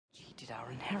accepted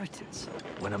our inheritance.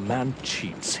 When a man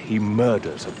cheats, he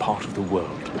murders a part of the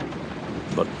world.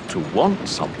 But to want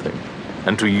something,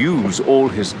 and to use all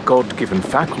his God-given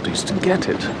faculties to get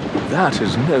it, that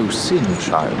is no sin,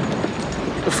 child.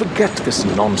 Forget this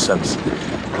nonsense.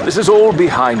 This is all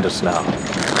behind us now.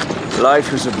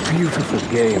 Life is a beautiful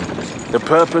game, the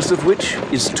purpose of which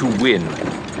is to win.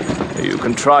 You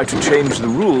can try to change the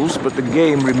rules, but the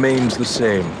game remains the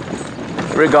same.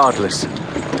 Regardless,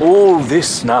 all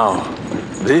this now,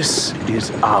 this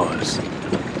is ours.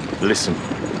 Listen,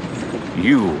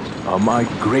 you are my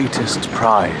greatest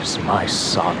prize, my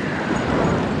son.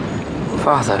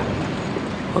 Father,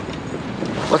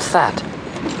 what's that?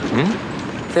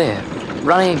 There,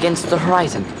 running against the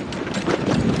horizon.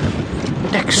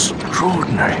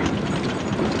 Extraordinary.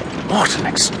 What an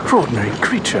extraordinary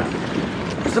creature.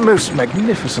 It's the most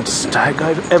magnificent stag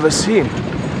I've ever seen.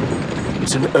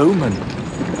 It's an omen.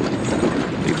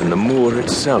 Even the moor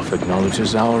itself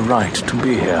acknowledges our right to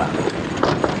be here.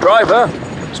 Driver,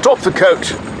 stop the coach.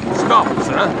 Stop,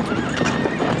 sir.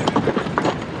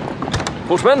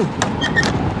 Huntsman?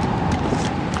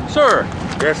 Sir.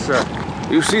 Yes, sir.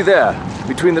 You see there,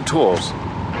 between the tors.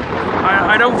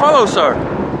 I don't follow, sir.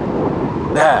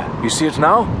 There, you see it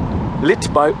now?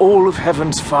 Lit by all of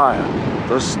heaven's fire.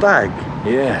 The stag?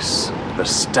 Yes, the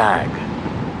stag.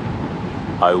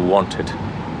 I want it.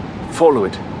 Follow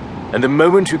it. And the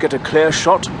moment you get a clear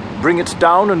shot, bring it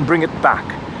down and bring it back.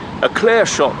 A clear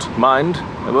shot, mind.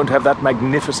 I won't have that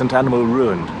magnificent animal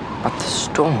ruined. But the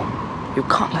storm. You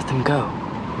can't let them go.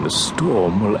 The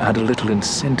storm will add a little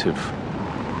incentive.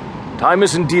 Time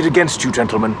is indeed against you,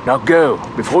 gentlemen. Now go,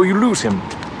 before you lose him.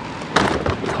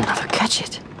 They'll never catch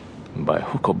it. By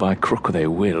hook or by crook they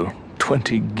will.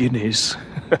 20 guineas.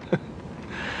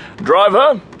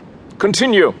 Driver,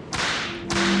 continue.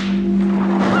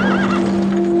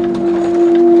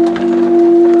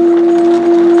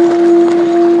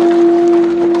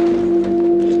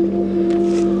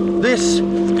 This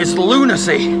is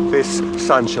lunacy. This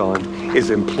sunshine is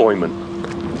employment.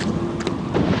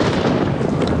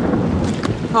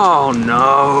 Oh,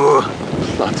 no.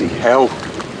 Bloody hell.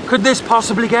 Could this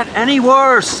possibly get any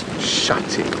worse?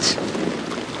 Shut it.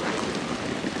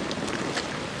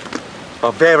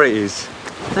 Oh, there it is.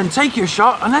 Then take your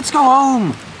shot and let's go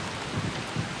home.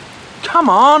 Come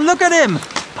on, look at him.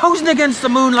 Posing against the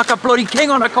moon like a bloody king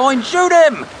on a coin. Shoot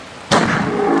him.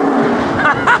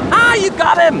 Ha ha ha, you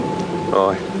got him.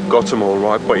 I got him all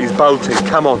right, but he's bolting.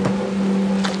 Come on.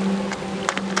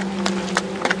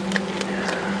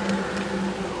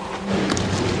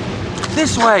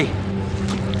 This way.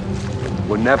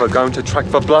 We're never going to track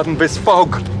for blood in this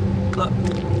fog. Look,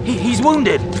 he's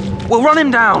wounded. We'll run him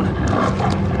down.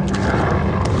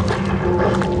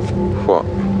 What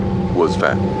was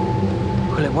that?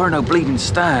 Well, it weren't no bleeding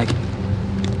stag.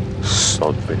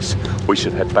 Sod this. We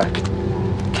should head back.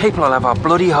 Capel will have our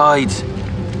bloody hides.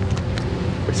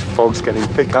 This fog's getting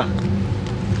thicker.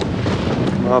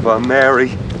 Mother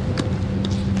Mary.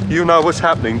 You know what's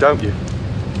happening, don't you?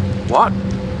 What?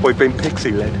 We've been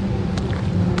pixie-led.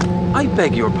 I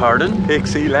beg your pardon?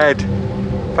 Pixie-led.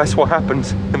 That's what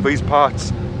happens in these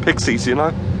parts. Pixies, you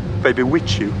know. They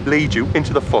bewitch you, lead you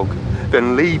into the fog,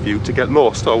 then leave you to get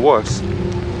lost or worse.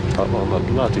 Oh, I'm a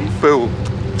bloody fool.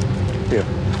 Here,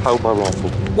 hold my rifle.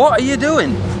 What are you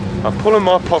doing? I'm pulling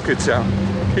my pockets out.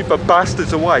 Keep the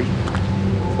bastards away.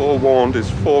 Forewarned is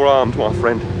forearmed, my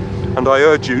friend. And I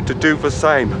urge you to do the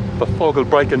same. The fog will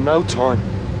break in no time.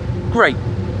 Great.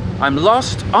 I'm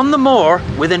lost on the moor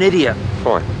with an idiot.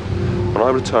 Fine. When I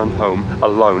return home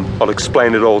alone, I'll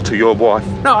explain it all to your wife.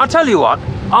 No, I'll tell you what.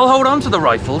 I'll hold on to the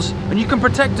rifles, and you can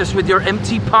protect us with your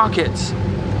empty pockets.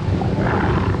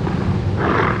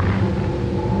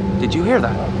 Did you hear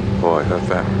that? Oh, I heard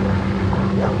that.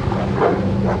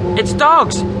 It's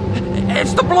dogs!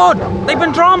 It's the blood! They've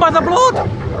been drawn by the blood!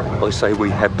 I say we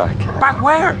head back. Back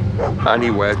where?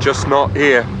 Anywhere, just not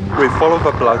here. We'll follow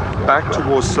the blood back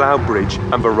towards Slough Bridge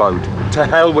and the road. To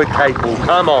hell with Capel,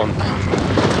 come on!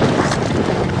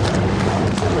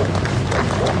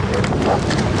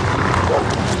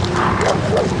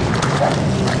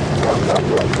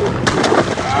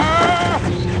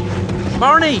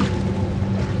 Barney!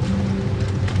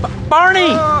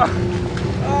 Barney!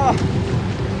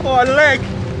 My leg!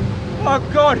 Oh,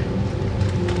 God!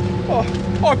 Oh,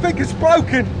 I think it's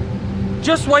broken!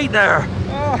 Just wait there.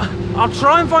 I'll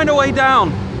try and find a way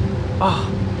down. Oh,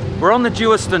 we're on the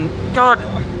Jeweston. God,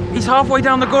 he's halfway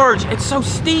down the gorge. It's so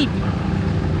steep.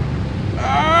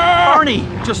 Barney,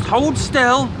 just hold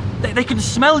still. They can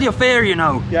smell your fear, you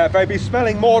know. Yeah, they'll be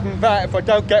smelling more than that if I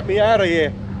don't get me out of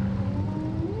here.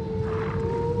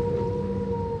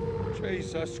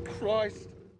 Jesus Christ.